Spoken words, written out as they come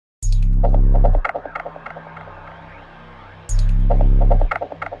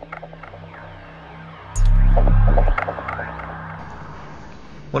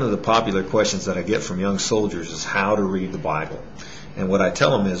One of the popular questions that I get from young soldiers is how to read the Bible. And what I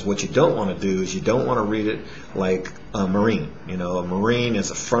tell them is what you don't want to do is you don't want to read it like a Marine. You know, a Marine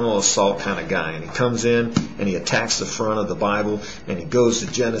is a frontal assault kind of guy, and he comes in and he attacks the front of the Bible and he goes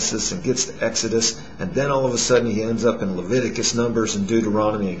to Genesis and gets to Exodus, and then all of a sudden he ends up in Leviticus, Numbers, and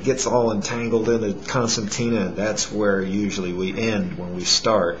Deuteronomy and gets all entangled into Constantina, and that's where usually we end when we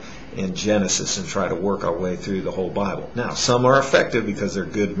start in Genesis and try to work our way through the whole Bible. Now, some are effective because they're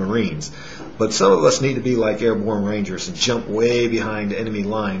good Marines, but some of us need to be like airborne rangers and jump way behind enemy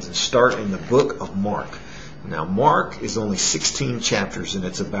lines and start in the book of Mark. Now, Mark is only 16 chapters and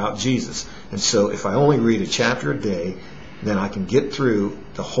it's about Jesus. And so if I only read a chapter a day, then I can get through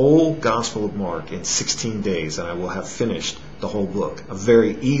the whole Gospel of Mark in 16 days and I will have finished the whole book. A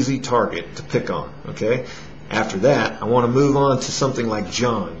very easy target to pick on, okay? After that, I want to move on to something like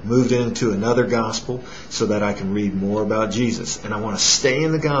John, moved into another gospel so that I can read more about Jesus. And I want to stay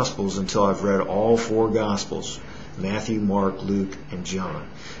in the Gospels until I've read all 4 Gospels, Matthew, Mark, Luke, and John.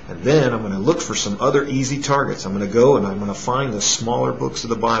 And then I'm going to look for some other easy targets. I'm going to go and I'm going to find the smaller books of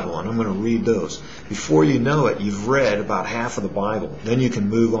the Bible, and I'm going to read those. Before you know it, you've read about half of the Bible. Then you can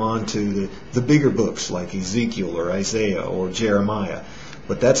move on to the bigger books like Ezekiel or Isaiah or Jeremiah.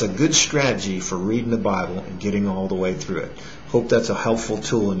 But that's a good strategy for reading the Bible and getting all the way through it. Hope that's a helpful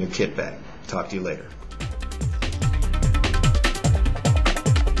tool in your kit bag. Talk to you later.